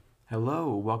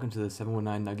Hello, welcome to the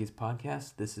 719 Nuggets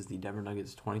podcast. This is the Denver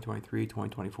Nuggets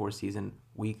 2023-2024 season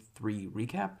week 3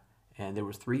 recap. And there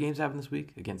was 3 games happening this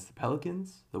week against the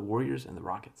Pelicans, the Warriors, and the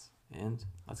Rockets. And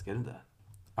let's get into that.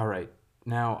 All right.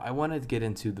 Now, I wanted to get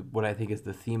into what I think is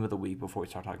the theme of the week before we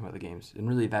start talking about the games. And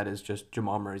really that is just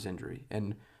Jamal Murray's injury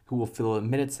and who will fill the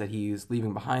minutes that he's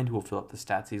leaving behind, who will fill up the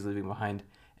stats he's leaving behind,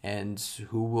 and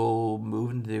who will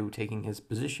move into taking his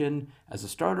position as a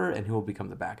starter and who will become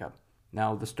the backup.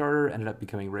 Now, the starter ended up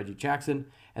becoming Reggie Jackson,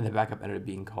 and the backup ended up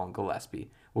being Colin Gillespie.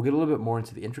 We'll get a little bit more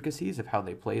into the intricacies of how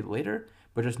they played later,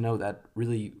 but just know that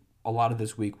really a lot of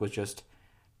this week was just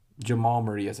Jamal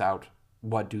Murray is out.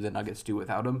 What do the Nuggets do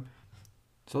without him?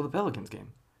 So the Pelicans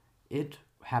game. It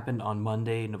happened on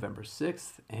Monday, November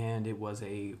 6th, and it was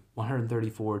a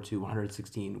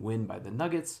 134-116 win by the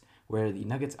Nuggets, where the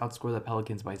Nuggets outscored the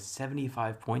Pelicans by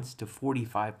 75 points to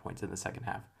 45 points in the second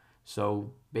half.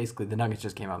 So basically, the Nuggets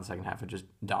just came out in the second half and just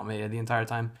dominated the entire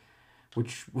time,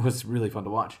 which was really fun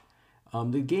to watch.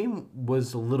 The game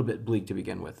was a little bit bleak to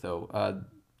begin with, though.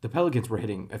 The Pelicans were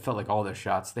hitting, it felt like all their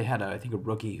shots. They had, I think, a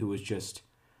rookie who was just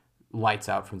lights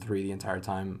out from 3 the entire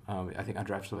time. I think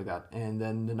undrafted, something like that. And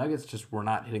then the Nuggets just were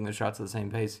not hitting their shots at the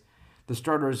same pace. The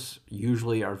starters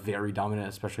usually are very dominant,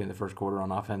 especially in the first quarter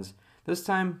on offense. This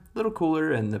time, a little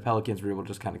cooler, and the Pelicans were able to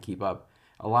just kind of keep up.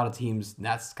 A lot of teams,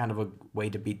 that's kind of a way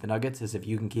to beat the Nuggets, is if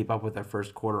you can keep up with their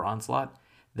first quarter onslaught,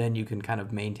 then you can kind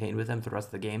of maintain with them for the rest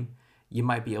of the game. You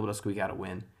might be able to squeak out a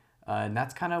win. And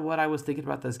that's kind of what I was thinking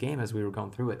about this game as we were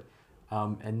going through it.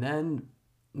 And then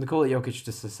Nikola Jokic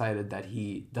just decided that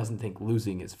he doesn't think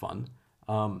losing is fun.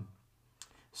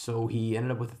 So he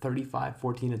ended up with a 35,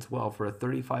 14, and 12 for a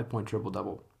 35-point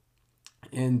triple-double.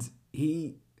 And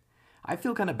I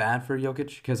feel kind of bad for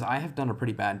Jokic because I have done a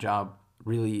pretty bad job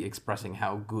really expressing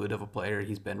how good of a player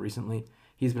he's been recently.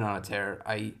 He's been on a tear.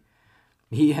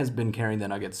 He has been carrying the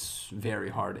Nuggets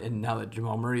very hard, and now that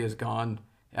Jamal Murray is gone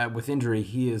with injury,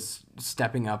 he is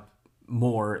stepping up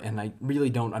more, and I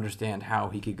really don't understand how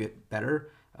he could get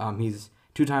better. He's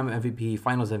 2-time MVP,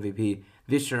 Finals MVP.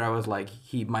 This year I was like,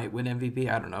 he might win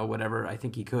MVP. I don't know, whatever. I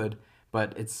think he could,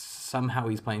 but it's somehow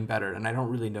he's playing better, and I don't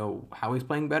really know how he's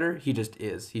playing better. He just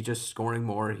is. He's just scoring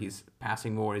more. He's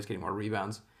passing more. He's getting more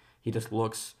rebounds. He just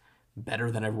looks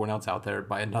better than everyone else out there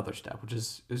by another step, which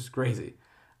is crazy.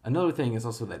 Another thing is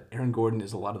also that Aaron Gordon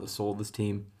is a lot of the soul of this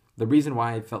team. The reason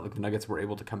why I felt like the Nuggets were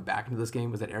able to come back into this game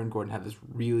was that Aaron Gordon had this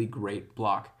really great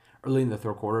block early in the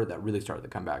third quarter that really started the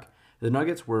comeback. The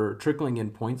Nuggets were trickling in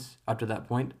points up to that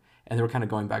point, and they were kind of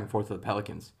going back and forth with the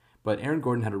Pelicans. But Aaron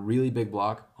Gordon had a really big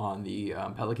block on the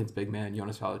Pelicans' big man,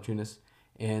 Jonas Valanciunas,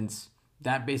 and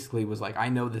that basically was like, I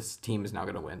know this team is now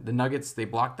going to win. The Nuggets, they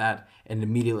blocked that, and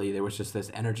immediately there was just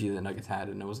this energy the Nuggets had,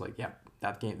 and it was like, yeah,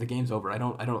 the game's over.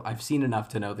 I've seen enough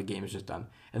to know the game is just done.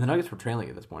 And the Nuggets were trailing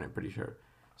at this point, I'm pretty sure.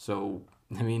 So,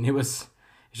 I mean, it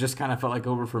just kind of felt like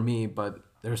over for me, but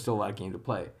there was still a lot of game to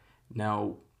play.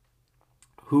 Now,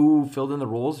 who filled in the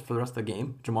roles for the rest of the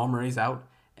game? Jamal Murray's out,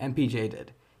 MPJ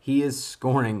did. He is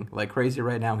scoring like crazy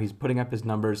right now. He's putting up his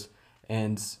numbers,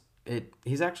 and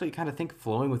he's actually kind of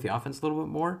flowing with the offense a little bit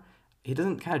more. He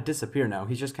doesn't kind of disappear now.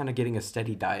 He's just kind of getting a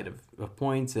steady diet of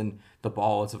points and the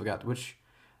ball and stuff like that, which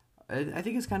I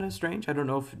think is kind of strange. I don't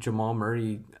know if Jamal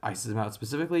Murray ices him out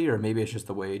specifically, or maybe it's just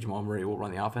the way Jamal Murray will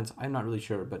run the offense. I'm not really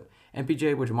sure, but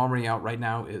MPJ with Jamal Murray out right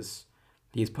now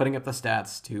he's putting up the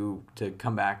stats to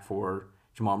come back for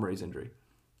Jamal Murray's injury.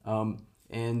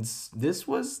 And this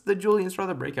was the Julian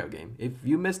Strawther breakout game. If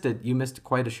you missed it, you missed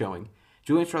quite a showing.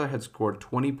 Julian Strawther had scored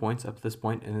 20 points up to this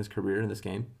point in his career in this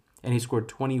game, and he scored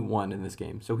 21 in this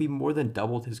game. So he more than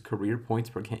doubled his career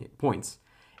points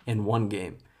in one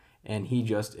game, and he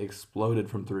just exploded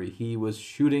from 3. He was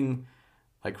shooting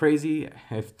like crazy.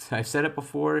 I've said it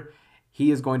before, he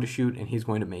is going to shoot, and he's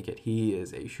going to make it. He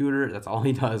is a shooter. That's all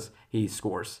he does. He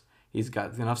scores. He's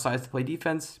got enough size to play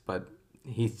defense, but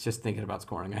he's just thinking about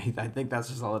scoring. I think that's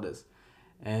just all it is.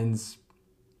 And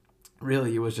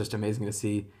really, it was just amazing to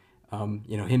see.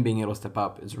 Him being able to step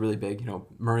up is really big.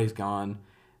 Murray's gone.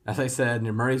 As I said,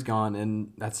 Murray's gone,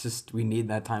 and that's just, we need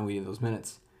that time, we need those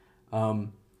minutes. The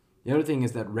other thing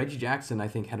is that Reggie Jackson, I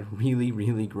think, had a really,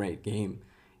 really great game.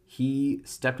 He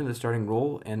stepped into the starting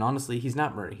role, and honestly, he's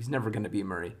not Murray. He's never going to be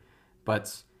Murray.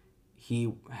 But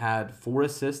he had 4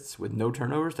 assists with no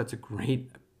turnovers. That's a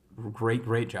great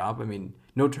job. I mean,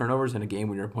 no turnovers in a game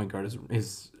when you're a point guard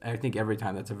is I think every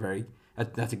time that's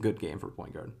a good game for a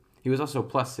point guard. He was also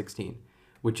plus 16,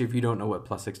 which if you don't know what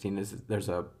plus 16 is, there's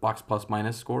a box plus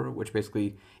minus score, which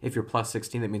basically if you're plus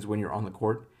 16, that means when you're on the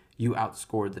court, you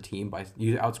outscore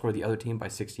the other team by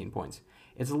 16 points.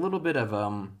 It's a little bit of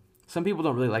some people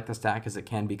don't really like the stat because it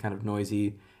can be kind of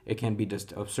noisy. It can be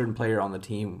just a certain player on the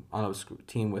team, on a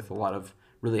team with a lot of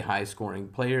really high scoring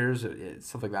players,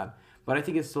 stuff like that. But I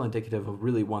think it's still indicative of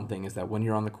really one thing is that when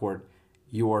you're on the court,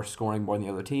 you are scoring more than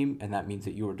the other team, and that means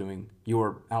that you are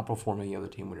outperforming the other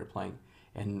team when you're playing.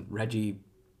 And Reggie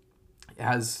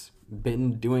has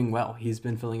been doing well. He's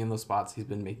been filling in those spots. He's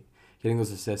been getting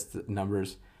those assist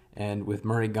numbers. And with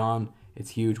Murray gone, it's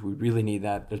huge. We really need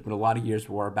that. There's been a lot of years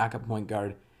where our backup point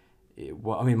guard,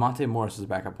 Monte Morris is a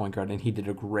backup point guard, and he did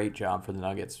a great job for the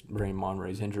Nuggets during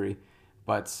Murray's injury.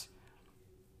 But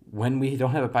when we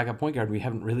don't have a backup point guard, we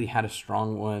haven't really had a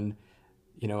strong one.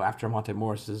 After Monte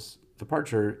Morris's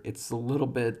departure, it's a little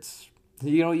bit,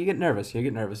 you get nervous.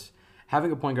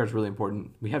 Having a point guard is really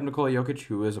important. We have Nikola Jokic,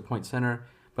 who is a point center,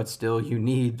 but still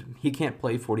he can't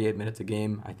play 48 minutes a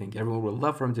game. I think everyone would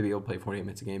love for him to be able to play 48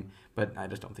 minutes a game, but I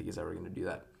just don't think he's ever going to do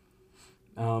that.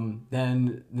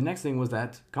 Then the next thing was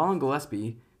that Colin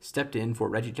Gillespie stepped in for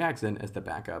Reggie Jackson as the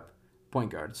backup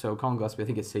point guard. So Colin Gillespie, I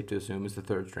think it's safe to assume, is the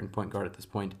third string point guard at this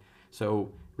point.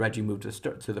 So Reggie moved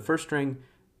to the first string,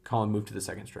 Colin moved to the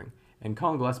second string. And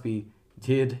Colin Gillespie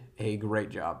did a great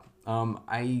job.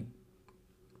 I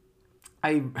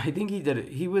think he did it.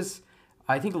 He was,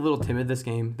 I think, a little timid this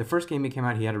game. The first game he came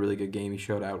out, he had a really good game. He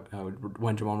showed out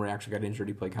when Jamal Murray actually got injured.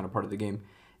 He played kind of part of the game.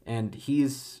 And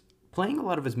he's playing a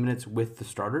lot of his minutes with the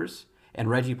starters, and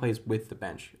Reggie plays with the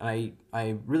bench. And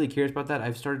I'm really curious about that.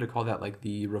 I've started to call that like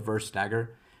the reverse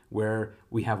stagger, where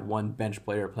we have one bench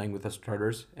player playing with the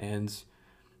starters, and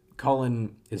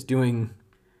Colin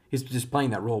he's just playing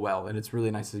that role well, and it's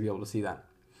really nice to be able to see that.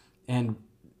 And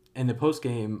in the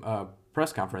post-game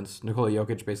press conference, Nikola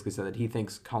Jokic basically said that he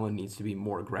thinks Colin needs to be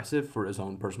more aggressive for his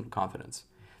own personal confidence,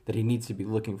 that he needs to be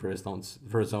looking for his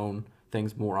own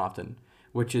things more often,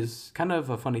 which is kind of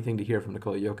a funny thing to hear from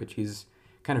Nikola Jokic. He's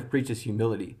kind of preaches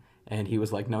humility, and he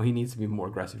was like, no, he needs to be more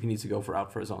aggressive. He needs to go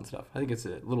out for his own stuff. I think it's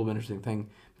a little bit interesting thing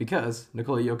because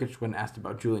Nikola Jokic, when asked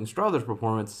about Julian Strawther's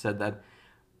performance, said that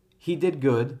he did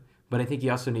good, but I think he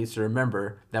also needs to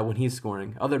remember that when he's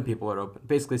scoring, other people are open.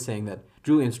 Basically saying that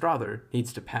Julian Strawther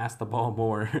needs to pass the ball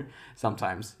more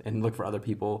sometimes and look for other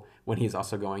people when he's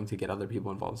also going to get other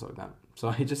people involved and stuff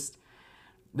like that. So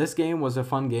this game was a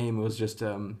fun game. It was just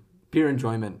pure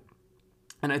enjoyment.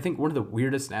 And I think one of the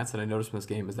weirdest stats that I noticed from this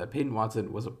game is that Peyton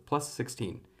Watson was a plus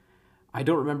 16. I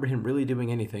don't remember him really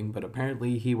doing anything, but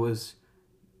apparently he was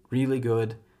really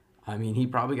good. I mean, he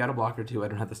probably got a block or two. I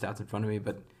don't have the stats in front of me,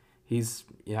 but this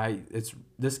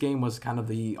game was kind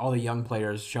of all the young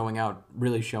players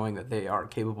really showing that they are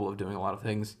capable of doing a lot of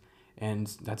things, and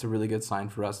that's a really good sign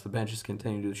for us. The bench is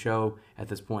continuing to show at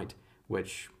this point,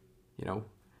 which,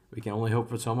 we can only hope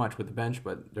for so much with the bench,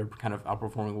 but they're kind of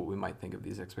outperforming what we might think of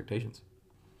these expectations.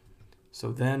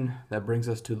 So then that brings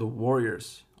us to the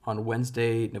Warriors on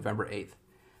Wednesday, November 8th.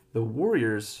 The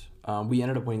Warriors, we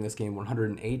ended up winning this game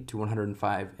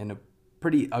 108-105 in a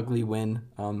pretty ugly win.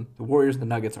 The Warriors and the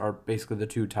Nuggets are basically the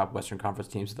two top Western Conference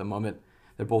teams at the moment.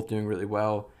 They're both doing really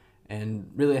well,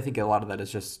 and really I think a lot of that is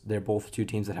just they're both two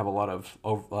teams that have a lot of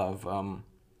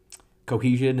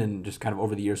cohesion and just kind of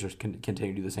over the years just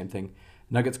continue to do the same thing.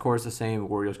 Nuggets core is the same,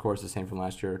 Warriors core is the same from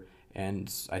last year, and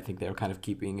I think they're kind of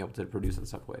keeping able to produce in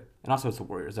some way. And also it's the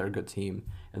Warriors, they're a good team,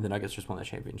 and the Nuggets just won the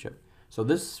championship. So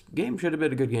this game should have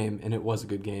been a good game, and it was a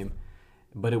good game,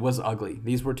 but it was ugly.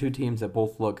 These were two teams that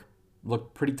both looked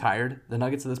pretty tired. The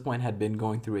Nuggets at this point had been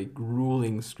going through a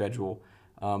grueling schedule.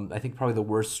 I think probably the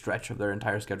worst stretch of their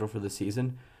entire schedule for the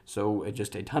season. So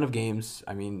just a ton of games.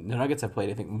 I mean, the Nuggets have played,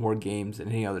 I think, more games than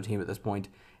any other team at this point,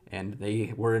 and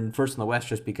they were in first in the West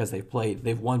just because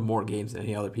they've won more games than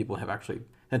any other people have actually,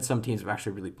 that some teams have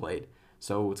actually really played.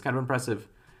 So it's kind of impressive,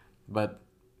 but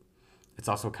it's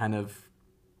also kind of,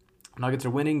 Nuggets are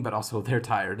winning, but also they're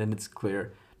tired, and it's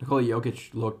clear. Nikola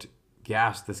Jokic looked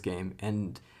gassed this game,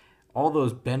 and all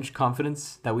those bench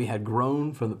confidence that we had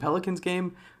grown from the Pelicans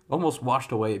game almost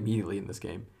washed away immediately in this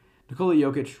game. Nikola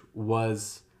Jokic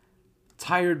was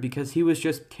tired because he was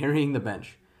just carrying the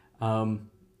bench.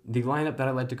 The lineup that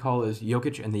I like to call is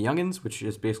Jokic and the Youngins, which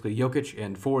is basically Jokic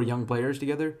and four young players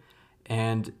together.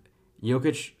 And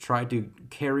Jokic tried to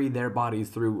carry their bodies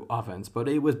through offense, but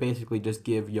it was basically just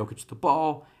give Jokic the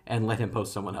ball and let him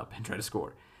post someone up and try to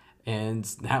score. And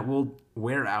that will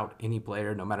wear out any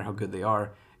player, no matter how good they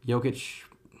are. Jokic,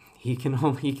 he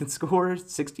can score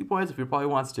 60 points if he probably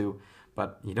wants to,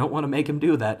 but you don't want to make him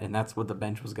do that, and that's what the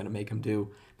bench was going to make him do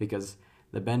because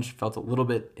the bench felt a little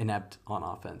bit inept on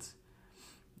offense.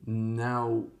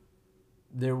 Now,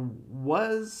 there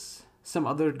was some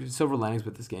other silver linings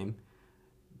with this game.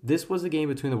 This was a game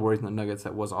between the Warriors and the Nuggets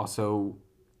that was also,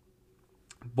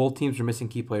 both teams were missing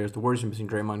key players. The Warriors were missing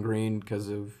Draymond Green because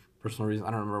of personal reasons.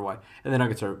 I don't remember why. And the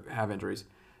Nuggets have injuries.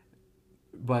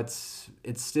 But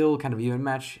it's still kind of even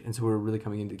match, and so we're really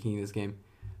coming into the key of this game.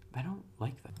 I don't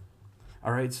like that.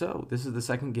 All right, so this is the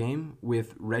second game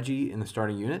with Reggie in the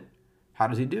starting unit. How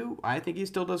does he do? I think he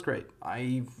still does great.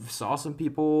 I saw some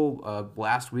people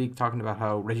last week talking about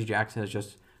how Reggie Jackson is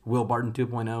just Will Barton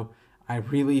 2.0. I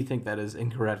really think that is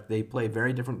incorrect. They play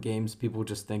very different games. People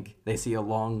just think they see a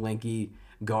long, lanky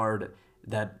guard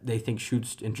that they think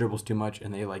shoots and dribbles too much,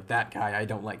 and they like, that guy, I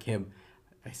don't like him.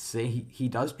 I say he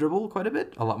does dribble quite a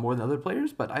bit, a lot more than other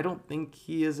players, but I don't think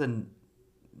he is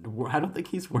I don't think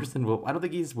he's worse than Will. I don't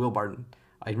think he's Will Barton.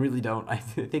 I really don't. I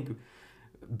think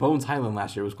Bones Highland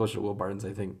last year was closer to Will Barton's.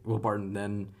 I think Will Barton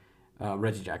than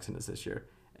Reggie Jackson is this year,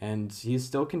 and he's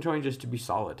still continuing just to be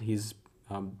solid. He's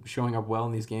showing up well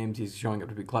in these games. He's showing up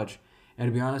to be clutch, and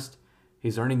to be honest,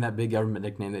 he's earning that big government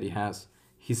nickname that he has.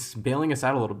 He's bailing us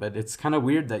out a little bit. It's kind of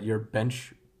weird that your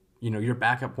bench, your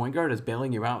backup point guard is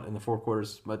bailing you out in the four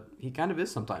quarters, but he kind of is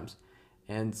sometimes.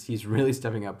 And he's really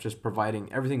stepping up, just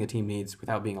providing everything the team needs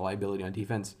without being a liability on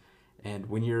defense. And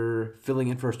when you're filling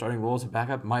in for a starting role as a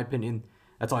backup, in my opinion,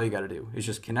 that's all you got to do is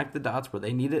just connect the dots where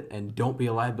they need it and don't be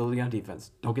a liability on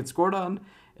defense. Don't get scored on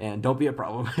and don't be a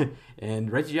problem.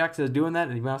 And Reggie Jackson is doing that,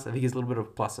 and to be honest, I think he's a little bit of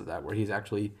a plus of that, where he's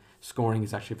actually scoring,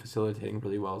 he's actually facilitating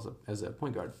really well as a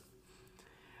point guard.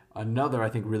 Another, I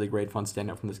think, really great fun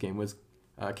standout from this game was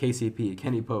KCP,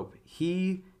 Kenny Pope.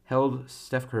 He held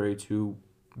Steph Curry to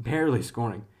barely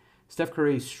scoring. Steph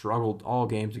Curry struggled all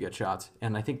games to get shots,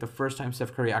 and I think the first time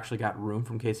Steph Curry actually got room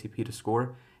from KCP to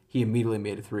score, he immediately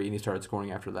made a three, and he started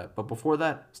scoring after that. But before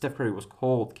that, Steph Curry was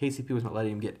cold. KCP was not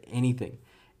letting him get anything,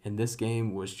 and this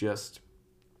game was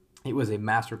it was a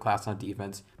masterclass on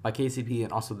defense by KCP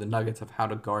and also the Nuggets of how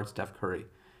to guard Steph Curry.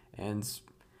 And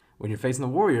when you're facing the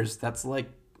Warriors, that's like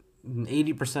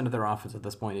 80% of their offense at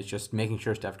this point is just making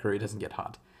sure Steph Curry doesn't get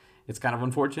hot. It's kind of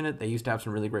unfortunate. They used to have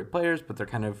some really great players, but they're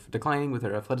kind of declining with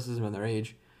their athleticism and their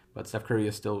age. But Steph Curry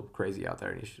is still crazy out there,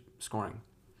 and he's scoring.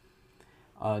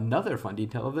 Another fun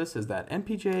detail of this is that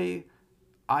MPJ,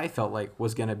 I felt like,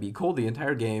 was going to be cold the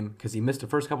entire game because he missed the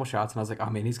first couple shots, and I was like,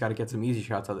 oh man, he's got to get some easy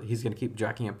shots. He's going to keep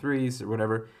jacking up threes or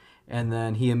whatever. And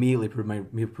then he immediately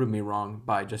proved me wrong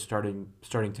by just starting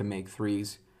to make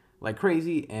threes like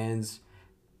crazy, and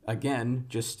again,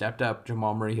 just stepped up.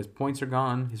 Jamal Murray, his points are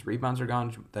gone, his rebounds are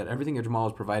gone, that everything that Jamal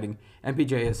is providing,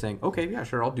 MPJ is saying, okay, yeah,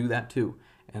 sure, I'll do that too.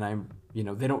 And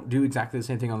they don't do exactly the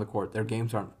same thing on the court. Their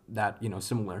games aren't that,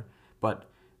 similar. But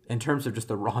in terms of just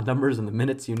the raw numbers and the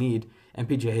minutes you need,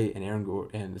 MPJ and Aaron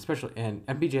Gordon, and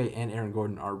MPJ and Aaron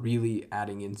Gordon are really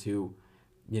adding into,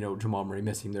 Jamal Murray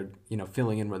missing their,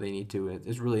 filling in where they need to.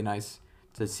 It's really nice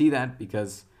to see that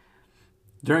because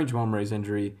during Jamal Murray's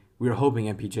injury, we were hoping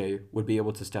MPJ would be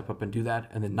able to step up and do that.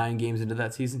 And then 9 games into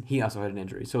that season, he also had an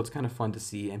injury. So it's kind of fun to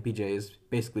see MPJ is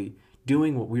basically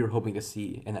doing what we were hoping to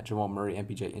see in that Jamal Murray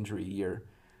MPJ injury year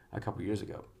a couple years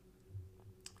ago.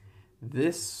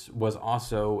 This was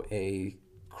also a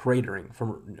cratering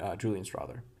from Julian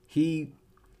Strawther. He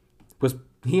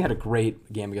had a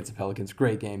great game against the Pelicans,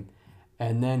 great game.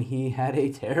 And then he had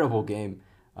a terrible game.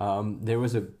 There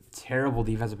was a terrible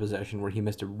defensive possession where he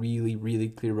missed a really, really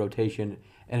clear rotation,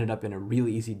 ended up in a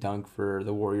really easy dunk for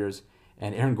the Warriors,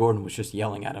 and Aaron Gordon was just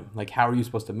yelling at him. Like, how are you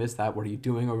supposed to miss that? What are you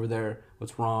doing over there?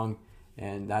 What's wrong?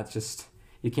 And that's just,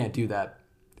 you can't do that.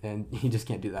 And you just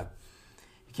can't do that.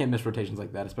 You can't miss rotations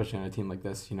like that, especially on a team like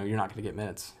this. You're not going to get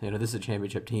minutes. This is a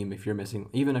championship team. If you're missing,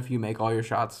 even if you make all your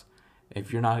shots,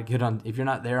 if you're not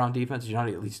there on defense, you're not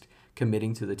at least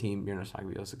committing to the team, you're just not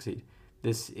going to be able to succeed.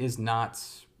 This is not,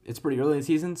 it's pretty early in the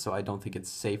season, so I don't think it's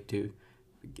safe to,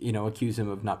 accuse him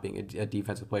of not being a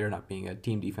defensive player, not being a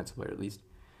team defensive player at least.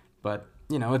 But,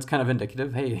 it's kind of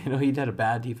indicative. Hey, he had a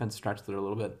bad defense stretch there a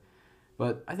little bit.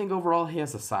 But I think overall he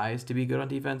has the size to be good on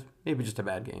defense. Maybe just a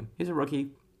bad game. He's a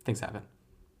rookie. Things happen.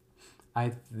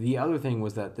 The other thing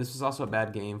was that this was also a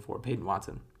bad game for Peyton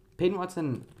Watson. Peyton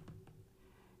Watson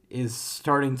is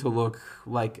starting to look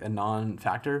like a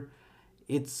non-factor.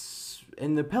 It's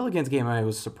in the Pelicans game, I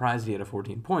was surprised he had a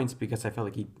 14 points because I felt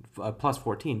like he plus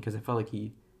 14 because I felt like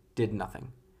he did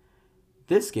nothing.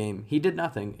 This game, he did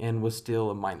nothing and was still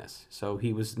a minus. So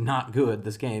he was not good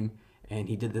this game, and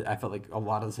he did I felt like a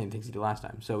lot of the same things he did last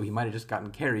time. So he might have just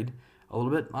gotten carried a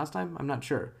little bit last time. I'm not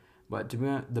sure. But to be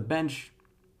honest, the bench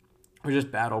was just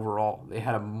bad overall. They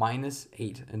had a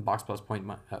 -8 in box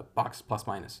plus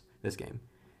minus this game.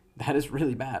 That is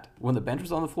really bad. When the bench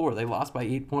was on the floor, they lost by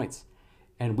 8 points.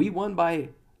 And we won by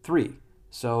 3.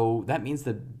 So that means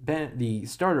the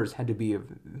starters had to be a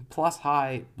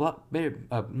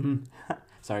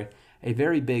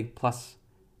very big plus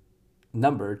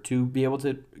number to be able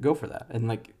to go for that. And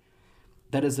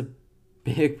that is a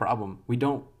big problem. We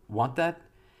don't want that.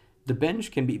 The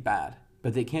bench can be bad,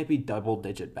 but they can't be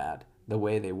double-digit bad the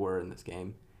way they were in this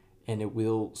game. And it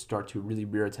will start to really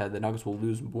rear its head. The Nuggets will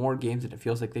lose more games than it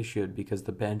feels like they should because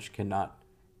the bench cannot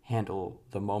handle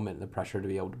the moment and the pressure to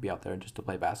be able to be out there and just to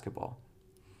play basketball.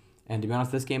 And to be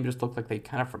honest, this game just looked like they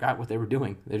kind of forgot what they were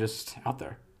doing. They're just out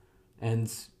there.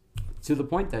 And to the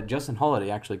point that Justin Holiday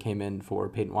actually came in for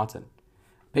Peyton Watson.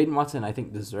 Peyton Watson, I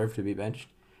think, deserved to be benched.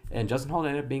 And Justin Holiday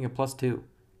ended up being a +2.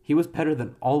 He was better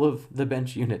than all of the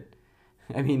bench unit.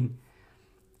 I mean,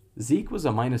 Zeke was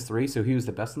a -3, so he was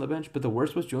the best on the bench. But the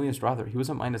worst was Julian Strawther. He was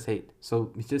a -8.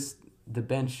 So it's just the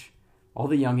bench, all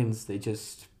the youngins,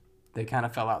 they kind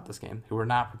of fell out this game. They were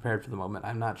not prepared for the moment.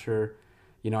 I'm not sure.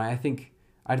 I think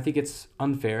it's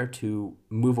unfair to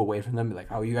move away from them. Be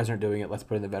like, oh, you guys aren't doing it. Let's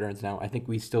put in the veterans now. I think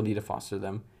we still need to foster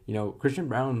them. Christian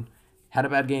Brown had a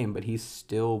bad game, but he's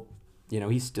still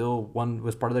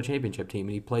was part of the championship team,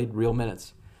 and he played real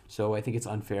minutes. So I think it's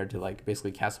unfair to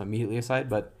basically cast him immediately aside.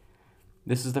 But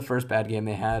this is the first bad game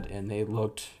they had, and they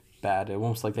looked bad. It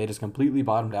almost like they just completely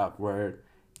bottomed out, where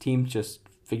teams just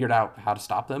figured out how to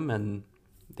stop them, and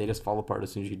they just fall apart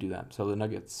as soon as you do that. So the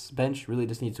Nuggets bench really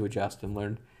just needs to adjust and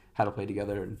learn how to play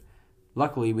together. And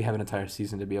luckily, we have an entire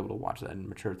season to be able to watch that and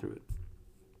mature through it.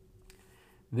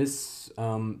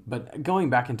 But going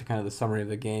back into kind of the summary of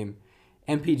the game,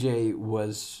 MPJ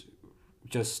was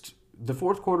just, the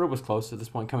fourth quarter was close at this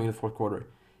point, coming into the fourth quarter.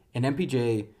 And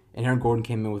MPJ and Aaron Gordon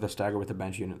came in with a stagger with the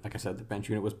bench unit. Like I said, the bench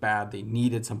unit was bad. They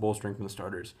needed some bolstering from the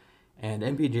starters. And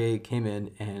MPJ came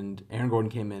in and Aaron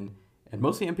Gordon came in. And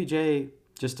mostly MPJ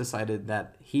just decided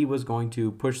that he was going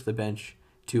to push the bench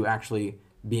to actually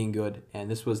being good. And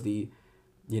this was the,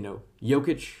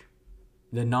 Jokic,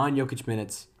 the non-Jokic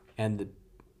minutes. And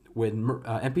when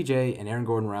MPJ and Aaron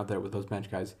Gordon were out there with those bench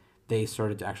guys, they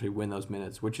started to actually win those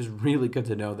minutes, which is really good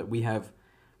to know that we have,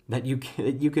 that you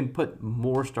can put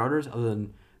more starters other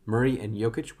than Murray and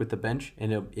Jokic with the bench,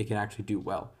 and it can actually do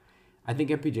well. I think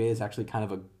MPJ is actually kind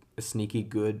of a sneaky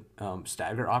good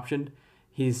stagger option.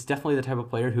 He's definitely the type of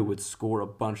player who would score a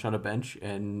bunch on a bench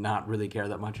and not really care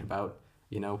that much about,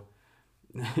 if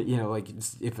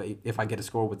I get a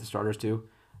score with the starters too.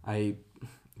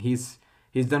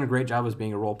 He's done a great job as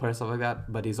being a role player, stuff like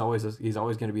that, but he's always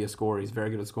going to be a scorer. He's very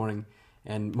good at scoring,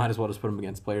 and might as well just put him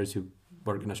against players who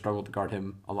are going to struggle to guard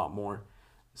him a lot more.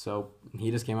 So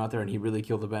he just came out there and he really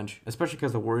killed the bench, especially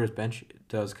because the Warriors bench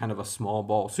does kind of a small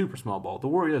ball, super small ball. The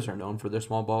Warriors are known for their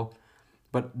small ball,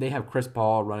 but they have Chris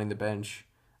Paul running the bench.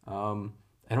 I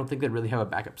don't think they really have a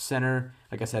backup center.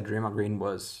 Like I said, Draymond Green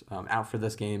was out for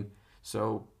this game,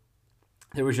 so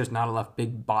there was just not enough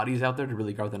big bodies out there to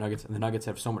really guard the Nuggets, and the Nuggets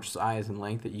have so much size and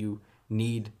length that you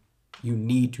need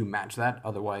to match that.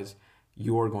 Otherwise,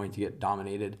 you're going to get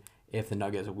dominated if the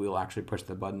Nuggets will actually push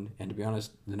the button. And to be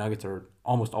honest, the Nuggets are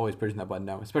almost always pushing that button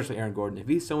now, especially Aaron Gordon. If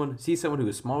he sees someone who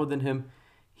is smaller than him,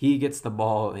 he gets the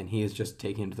ball and he is just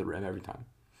taking him to the rim every time.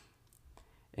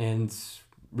 And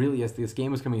really, as this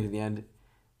game was coming to the end,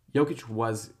 Jokic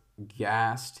was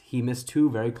gassed. He missed 2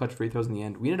 very clutch free throws in the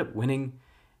end. We ended up winning,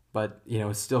 but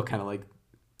it's still kind of like,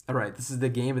 all right, this is the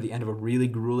game at the end of a really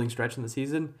grueling stretch in the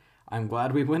season. I'm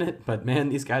glad we win it, but man,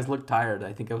 these guys look tired.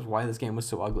 I think that was why this game was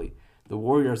so ugly. The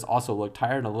Warriors also looked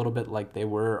tired, a little bit like they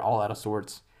were all out of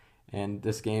sorts. And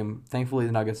this game, thankfully,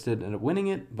 the Nuggets did end up winning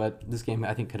it, but this game,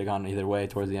 I think, could have gone either way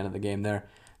towards the end of the game there.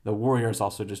 The Warriors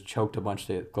also just choked a bunch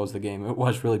to close the game. It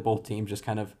was really both teams just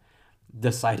kind of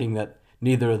deciding that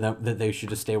neither of them, that they should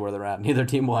just stay where they're at. Neither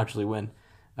team will actually win.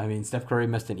 I mean, Steph Curry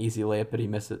missed an easy layup, but he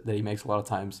missed it that he makes a lot of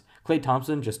times. Klay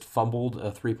Thompson just fumbled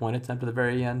a 3-point attempt at the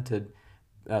very end to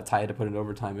tie it to put it in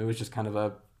overtime. It was just kind of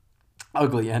a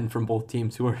ugly end from both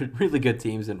teams, who are really good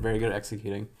teams and very good at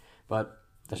executing. But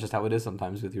that's just how it is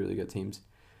sometimes with really good teams.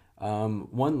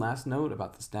 One last note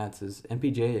about the stats is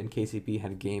MPJ and KCP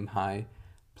had a game high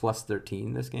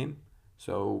 +13 this game.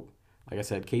 So, like I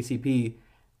said, KCP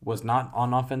was not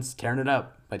on offense tearing it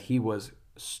up, but he was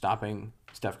stopping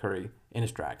Steph Curry in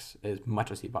his tracks as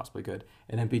much as he possibly could.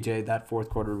 And MPJ, that fourth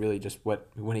quarter, really just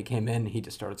when he came in, he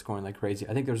just started scoring like crazy.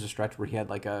 I think there was a stretch where he had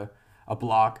like a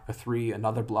block, a 3,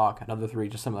 another block, another 3,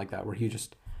 just something like that, where he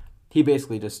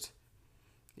basically just,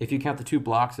 if you count the 2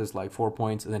 blocks as like 4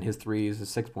 points and then his 3s is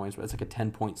 6 points, but it's like a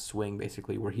 10-point swing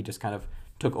basically, where he just kind of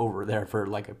took over there for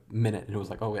like a minute, and it was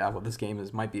like, oh yeah, well, this game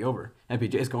might be over.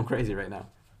 MPJ is going crazy right now.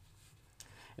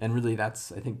 And really,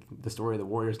 that's, I think, the story of the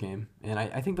Warriors game. And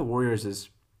I think the Warriors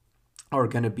are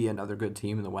going to be another good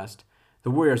team in the West.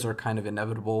 The Warriors are kind of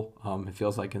inevitable, it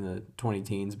feels like, in the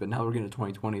 20-teens, but now we're getting to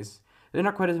 2020s. They're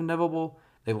not quite as inevitable.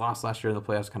 They lost last year in the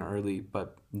playoffs kind of early,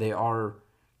 but they are,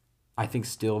 I think,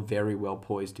 still very well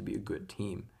poised to be a good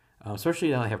team.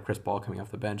 especially now they have Chris Paul coming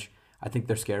off the bench. I think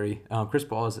they're scary. Chris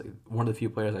Paul is one of the few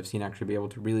players I've seen actually be able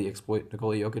to really exploit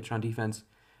Nikola Jokic on defense.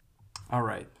 All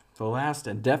right, the last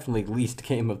and definitely least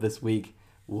game of this week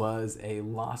was a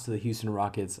loss to the Houston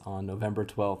Rockets on November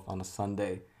 12th on a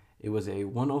Sunday. It was a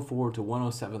 104 to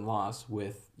 107 loss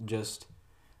with just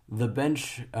the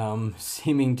bench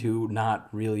seeming to not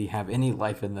really have any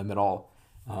life in them at all.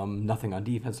 Nothing on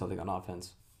defense, nothing on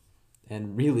offense.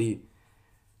 And really,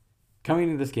 coming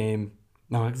into this game,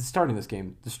 starting this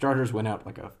game, the starters went out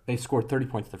they scored 30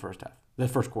 points in the first half, the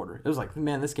first quarter. It was like,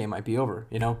 man, this game might be over.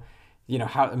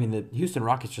 The Houston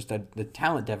Rockets just had the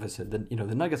talent deficit.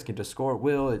 The Nuggets can just score at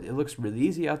will. It looks really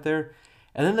easy out there.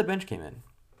 And then the bench came in,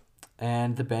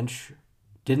 and the bench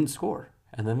didn't score.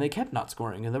 And then they kept not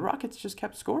scoring, and the Rockets just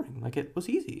kept scoring like it was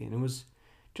easy, and it was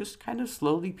just kind of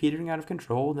slowly petering out of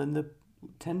control. Then the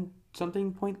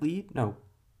 10-something point lead, no,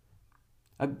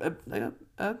 like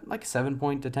a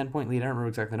 7-point to 10-point lead. I don't remember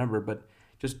exactly the number, but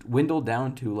just dwindled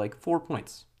down to like 4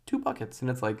 points, 2 buckets, and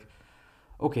it's like,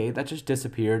 okay, that just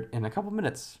disappeared in a couple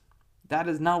minutes. That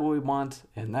is not what we want,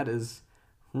 and that is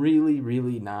really,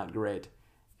 really not great.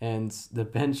 And the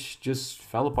bench just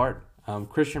fell apart.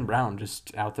 Christian Brown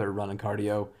just out there running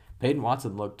cardio. Peyton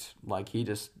Watson looked like he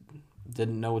just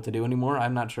didn't know what to do anymore.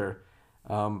 I'm not sure.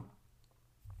 Julian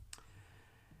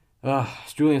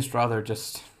Strawther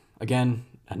just, again,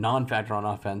 a non-factor on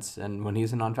offense. And when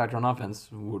he's a non-factor on offense,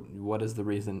 what is the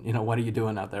reason? What are you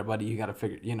doing out there, buddy? You got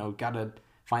to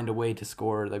find a way to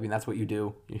score. I mean, that's what you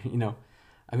do.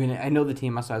 I know the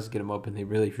team also has to get him open. They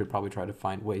really should probably try to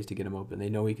find ways to get him open. They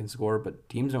know he can score, but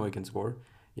teams know he can score.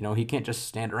 He can't just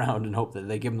stand around and hope that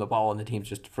they give him the ball and the teams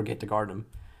just forget to guard him.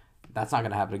 That's not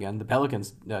going to happen again. The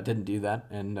Pelicans didn't do that,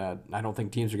 and I don't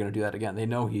think teams are going to do that again. They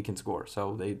know he can score,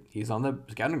 so he's on the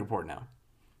scouting report now.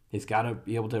 He's got to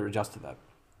be able to adjust to that.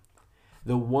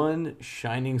 The one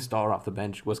shining star off the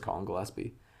bench was Colin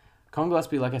Gillespie. Colin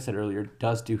Gillespie, like I said earlier,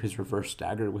 does do his reverse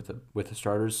stagger with the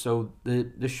starters, so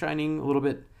the shining a little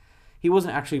bit. He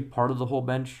wasn't actually part of the whole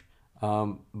bench,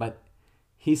 but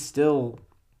he still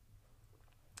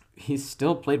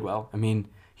played well. I mean,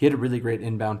 he had a really great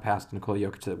inbound pass to Nikola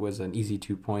Jokic that was an easy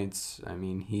 2 points. I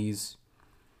mean,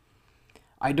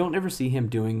 I don't ever see him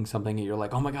doing something that you're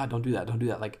like, oh my God, don't do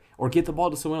that. Like, or get the ball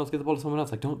to someone else.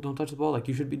 Like, don't touch the ball. Like,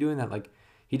 you should be doing that. Like,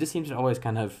 he just seems to always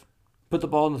kind of put the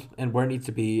ball in where it needs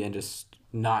to be and just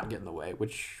not get in the way,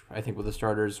 which I think with the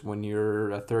starters, when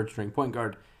you're a third string point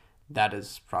guard, that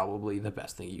is probably the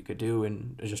best thing you could do,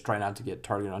 and just try not to get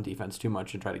targeted on defense too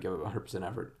much and try to give it 100%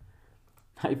 effort.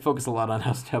 I focus a lot on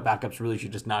how backups really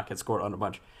should just not get scored on a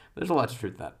bunch. But there's a lot to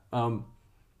truth to that.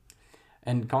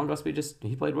 And Colin Gillespie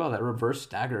he played well. That reverse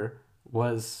stagger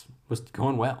was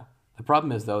going well. The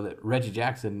problem is, though, that Reggie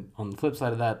Jackson, on the flip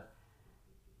side of that,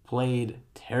 played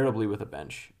terribly with a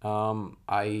bench.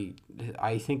 I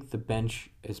think the bench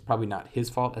is probably not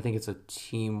his fault. I think it's a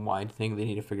team-wide thing. They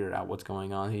need to figure out what's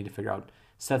going on. They need to figure out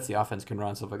sets the offense can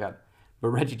run, stuff like that. But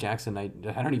Reggie Jackson, I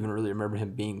don't even really remember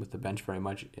him being with the bench very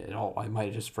much at all. I might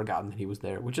have just forgotten that he was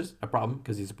there, which is a problem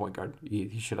because he's a point guard.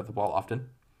 He should have the ball often.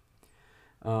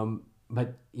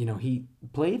 But, he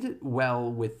played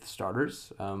well with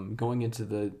starters. Going into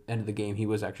the end of the game, he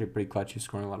was actually pretty clutch. He was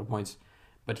scoring a lot of points.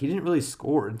 But he didn't really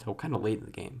score until kind of late in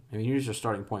the game. I mean, he's just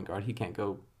starting point guard. He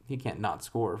can't not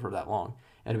score for that long.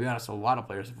 And to be honest, a lot of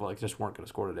players feel like just weren't going to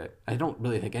score today. I don't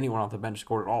really think anyone off the bench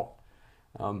scored at all.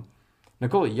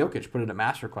 Nikola Jokic put in a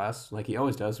masterclass like he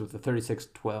always does with the 36,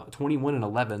 12, 21, and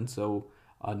 11. So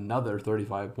another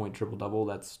 35-point triple-double.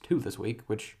 That's 2 this week,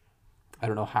 which I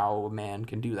don't know how a man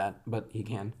can do that, but he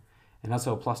can. And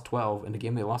also a plus 12 in a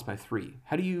game they lost by 3.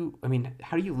 How do you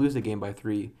lose a game by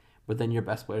 3, but then your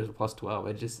best player is a plus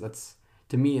 12?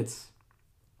 To me, it's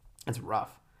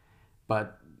rough.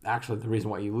 But actually, the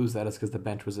reason why you lose that is because the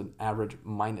bench was an average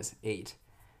minus 8.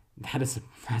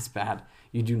 That's bad.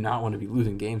 You do not want to be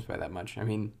losing games by that much. I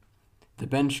mean, the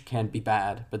bench can be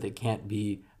bad, but they can't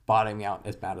be bottoming out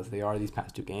as bad as they are these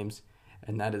past 2 games,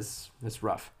 and that's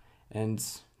rough. And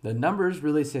the numbers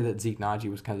really say that Zeke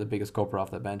Naji was kind of the biggest culprit off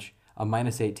the bench, a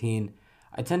minus 18.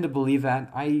 I tend to believe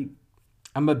that.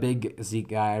 I'm a big Zeke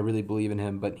guy. I really believe in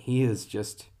him, but he is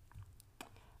just,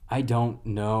 I don't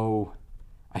know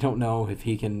if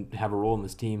he can have a role in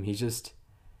this team.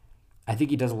 I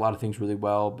think he does a lot of things really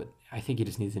well, but I think he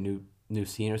just needs a new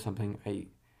scene or something.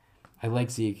 I like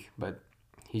Zeke, but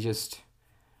he's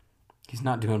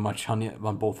not doing much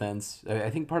on both ends.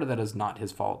 I think part of that is not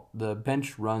his fault. The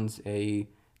bench runs a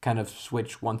kind of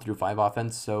switch 1 through 5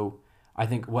 offense, so I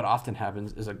think what often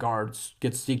happens is a guard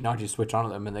gets Zeke Naji switch onto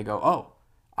them, and they go, oh,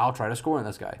 I'll try to score on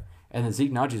this guy. And then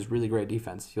Zeke Naji is really great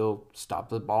defense. He'll stop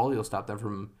the ball. He'll stop them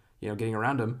from getting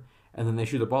around him. and then they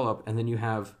shoot the ball up, and then you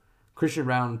have Christian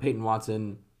Brown, Peyton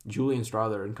Watson, Julian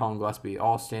Strother, and Colin Gillespie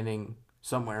all standing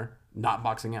somewhere, not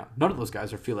boxing out. None of those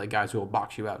guys feel like guys who will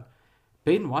box you out.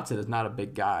 Peyton Watson is not a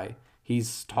big guy.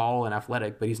 He's tall and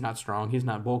athletic, but he's not strong. He's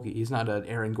not bulky. He's not an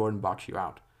Aaron Gordon box you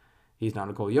out. He's not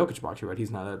a Nikola Jokic box you out. He's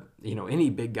not a, any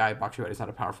big guy box you out. He's not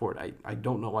a power forward. I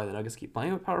don't know why the Nuggets keep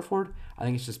playing with power forward. I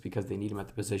think it's just because they need him at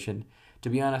the position. To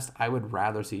be honest, I would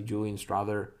rather see Julian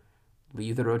Strother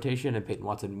leave the rotation and Peyton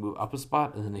Watson move up a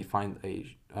spot, and then they find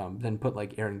then put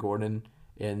like Aaron Gordon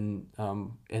in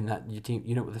that team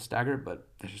unit with a stagger. But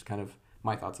that's just kind of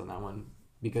my thoughts on that one,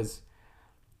 because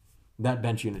that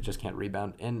bench unit just can't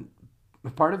rebound. And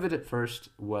part of it at first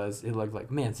was it looked like,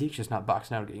 man, Zeke's just not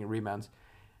boxing out and getting rebounds.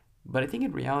 But I think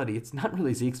in reality, it's not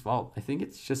really Zeke's fault. I think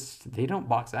it's just they don't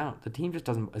box out. The team just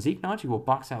doesn't. Zeke Naji will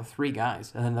box out 3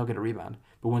 guys, and then they'll get a rebound.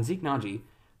 But when Zeke Naji,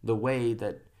 the way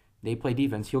that they play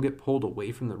defense, he'll get pulled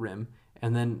away from the rim,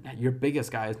 and then your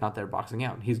biggest guy is not there boxing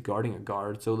out. He's guarding a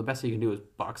guard, so the best he can do is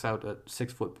box out a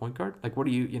 6-foot point guard. Like, what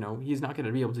do he's not going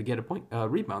to be able to get a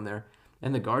rebound there,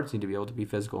 and the guards need to be able to be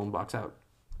physical and box out.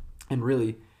 And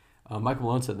really, Michael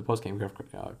Malone said in the post-game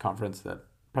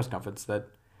press conference that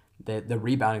the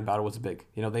rebounding battle was big.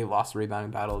 They lost the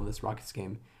rebounding battle in this Rockets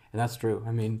game, and that's true.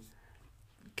 I mean,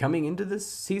 coming into this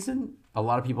season, a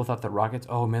lot of people thought the Rockets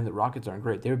aren't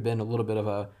great. They've been a little bit of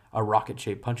a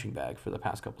rocket-shaped punching bag for the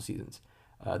past couple seasons.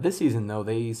 This season, though,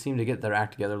 they seem to get their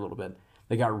act together a little bit.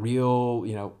 They got real,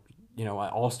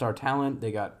 all-star talent.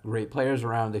 They got great players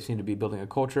around. They seem to be building a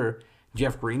culture.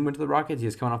 Jeff Green went to the Rockets. He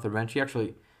was coming off the bench. He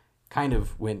actually kind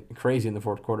of went crazy in the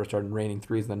fourth quarter, started raining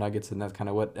threes in the Nuggets, and that's kind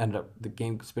of what ended up the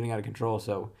game spinning out of control.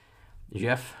 So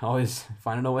Jeff always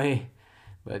finding a way.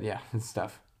 But yeah, it's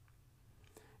tough.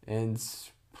 And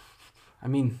I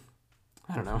mean,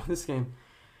 I don't know. This game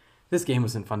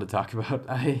wasn't fun to talk about.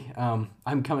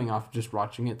 I'm coming off just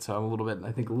watching it, so I'm a little bit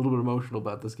emotional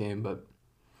about this game. But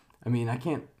I mean,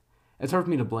 it's hard for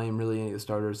me to blame really any of the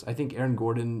starters. I think Aaron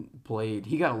Gordon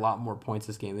he got a lot more points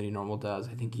this game than he normally does.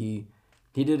 I think he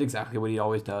did exactly what he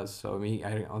always does. So I mean,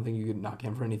 I don't think you could knock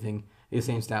him for anything. He has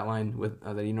the same stat line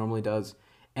that he normally does.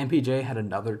 MPJ had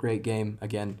another great game.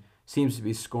 Again, seems to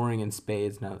be scoring in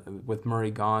spades now with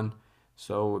Murray gone.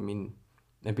 So I mean,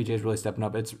 MPJ is really stepping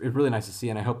up. It's really nice to see,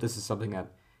 and I hope this is something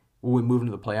that when we move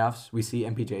into the playoffs, we see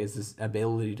MPJ's this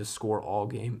ability to score all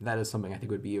game. That is something I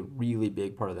think would be a really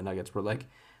big part of the Nuggets. Where like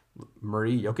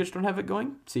Murray, Jokic don't have it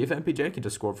going. See if MPJ can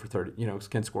just score for 30.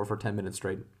 Can score for 10 minutes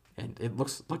straight. And it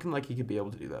looking like he could be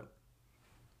able to do that.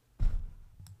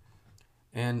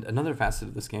 And another facet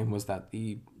of this game was that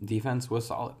the defense was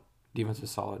solid.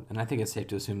 And I think it's safe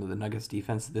to assume that the Nuggets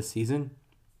defense this season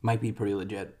might be pretty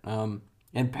legit.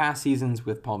 In past seasons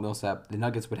with Paul Millsap, the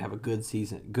Nuggets would have a good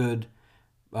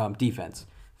defense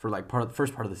for like the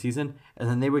first part of the season, and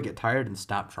then they would get tired and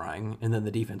stop trying, and then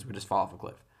the defense would just fall off a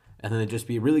cliff. And then it'd just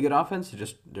be really good offense.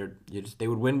 They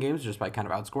would win games just by kind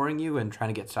of outscoring you and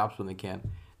trying to get stops when they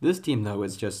can. This team, though,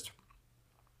 is just,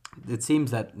 it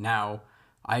seems that now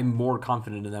I'm more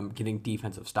confident in them getting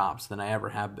defensive stops than I ever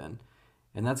have been.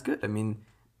 And that's good. I mean,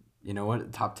 you know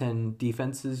what? Top 10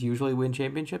 defenses usually win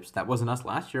championships. That wasn't us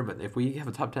last year, but if we have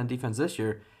a top 10 defense this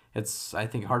year, it's, I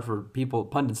think, hard for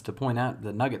pundits to point out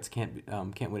the Nuggets can't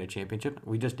win a championship.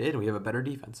 We just did. We have a better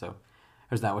defense. So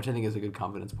there's that, which I think is a good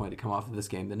confidence point to come off of this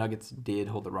game. The Nuggets did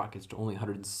hold the Rockets to only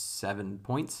 107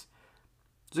 points.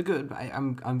 It's a good.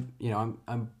 I'm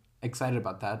excited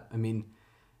about that. I mean,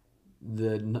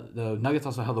 the Nuggets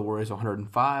also held the Warriors to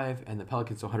 105 and the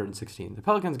Pelicans to 116. The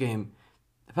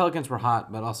Pelicans were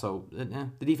hot, but also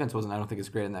the defense wasn't, I don't think, as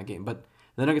great in that game. But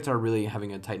the Nuggets are really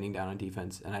having a tightening down on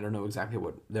defense, and I don't know exactly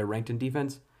what they're ranked in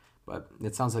defense, but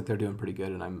it sounds like they're doing pretty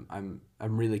good, and I'm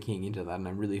really keying into that, and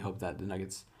I really hope that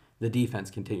the defense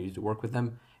continues to work with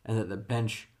them, and that the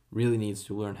bench really needs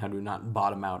to learn how to not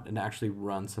bottom out and actually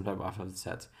run some type of offensive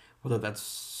sets, whether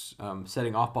that's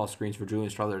setting off-ball screens for Julian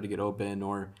Strother to get open,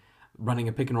 or running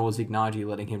a pick and roll with Zeke Naji,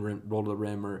 letting him roll to the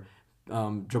rim, or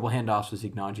dribble handoffs with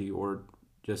Zeke Naji, or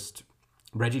just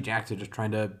Reggie Jackson just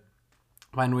trying to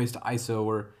find ways to ISO,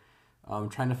 or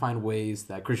trying to find ways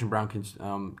that Christian Brown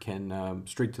can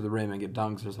streak to the rim and get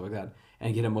dunks or stuff like that,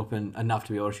 and get him open enough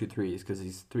to be able to shoot threes, because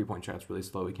his three-point shot's really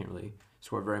slow. He can't really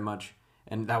score very much.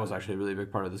 And that was actually a really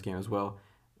big part of this game as well.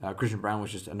 Christian Brown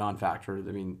was just a non-factor.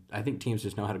 I mean, I think teams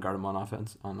just know how to guard him on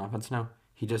offense now.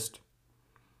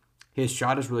 His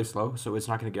shot is really slow, so it's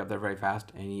not going to get up there very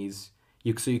fast, and so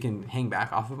you can hang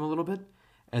back off of him a little bit.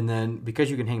 And then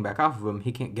because you can hang back off of him,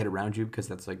 he can't get around you, because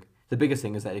that's like the biggest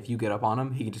thing is that if you get up on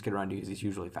him, he can just get around you because he's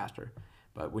usually faster.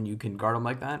 But when you can guard him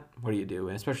like that, what do you do?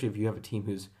 And especially if you have a team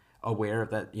who's aware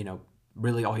of that,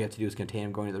 really all you have to do is contain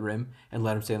him going to the rim and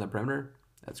let him stay on the perimeter,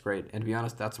 that's great. And to be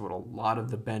honest, that's what a lot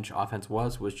of the bench offense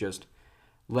was just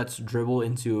let's dribble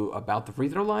into about the free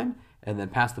throw line and then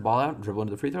pass the ball out, dribble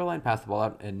into the free throw line, pass the ball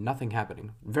out, and nothing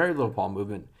happening. Very little ball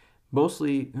movement.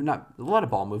 Mostly, not a lot of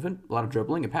ball movement, a lot of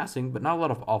dribbling and passing, but not a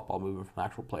lot of off ball movement from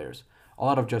actual players. A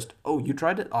lot of just, oh, you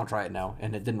tried it? I'll try it now.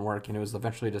 And it didn't work. And it was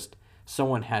eventually just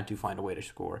someone had to find a way to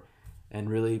score. And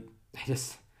really,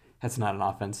 that's not an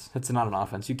offense. That's not an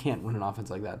offense. You can't run an offense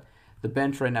like that. The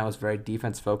bench right now is very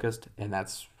defense focused, and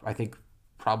that's, I think,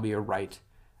 probably a right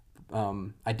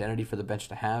identity for the bench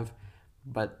to have.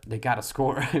 But they got to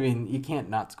score. I mean, you can't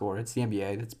not score. It's the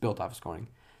NBA. It's built off of scoring.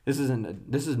 This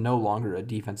is no longer a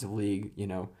defensive league.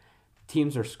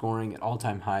 Teams are scoring at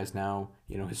all-time highs now.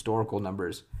 Historical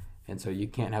numbers, and so you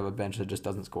can't have a bench that just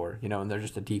doesn't score. And they're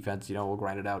just a defense. We'll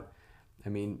grind it out. I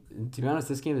mean, to be honest,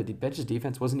 this game the bench's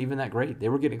defense wasn't even that great. They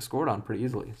were getting scored on pretty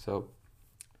easily. So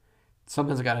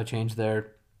something's got to change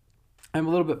there. I'm a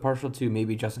little bit partial to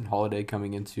maybe Justin Holiday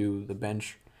coming into the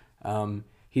bench.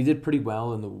 He did pretty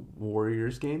well in the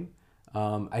Warriors game.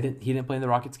 He didn't play in the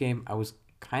Rockets game. I was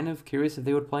kind of curious if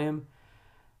they would play him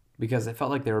because it felt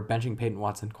like they were benching Peyton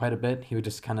Watson quite a bit. He would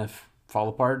just kind of fall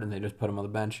apart and they just put him on the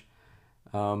bench.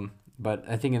 But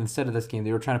I think instead of this game,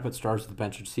 they were trying to put stars on the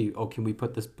bench and see, can we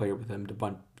put this player with him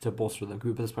to bolster them? Can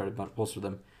we put this player to bolster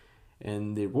them?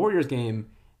 In the Warriors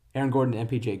game, Aaron Gordon and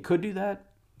MPJ could do that.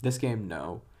 This game,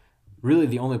 no. Really,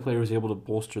 the only player who was able to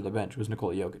bolster the bench was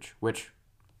Nikola Jokic, which,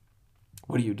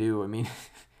 what do you do? I mean,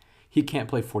 he can't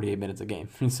play 48 minutes a game.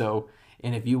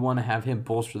 And if you want to have him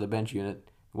bolster the bench unit,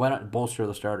 why not bolster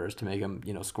the starters to make him,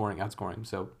 outscoring?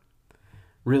 So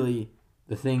really,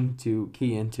 the thing to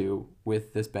key into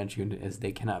with this bench unit is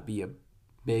they cannot be a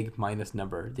big minus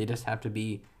number. They just have to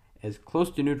be as close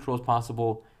to neutral as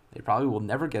possible. They probably will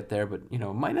never get there, but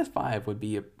 -5 would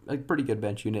be a pretty good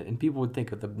bench unit, and people would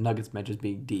think of the Nuggets bench as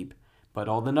being deep. But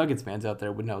all the Nuggets fans out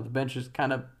there would know the bench is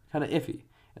kind of iffy,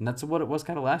 and that's what it was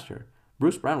kind of last year.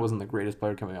 Bruce Brown wasn't the greatest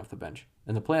player coming off the bench.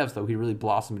 In the playoffs, though, he really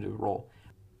blossomed into a role.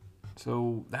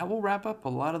 So that will wrap up a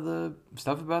lot of the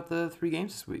stuff about the 3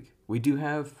 games this week. We do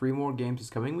have 3 more games this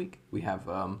coming week. We have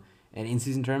an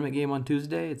in-season tournament game on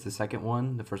Tuesday. It's the second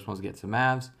one. The first one's against the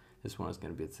Mavs. This one is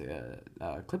going to be against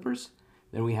the Clippers.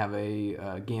 Then we have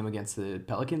a game against the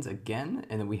Pelicans again,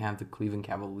 and then we have the Cleveland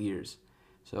Cavaliers.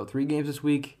 So 3 games this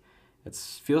week. It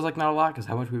feels like not a lot because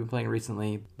how much we've been playing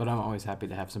recently, but I'm always happy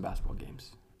to have some basketball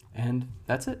games. And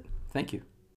that's it. Thank you.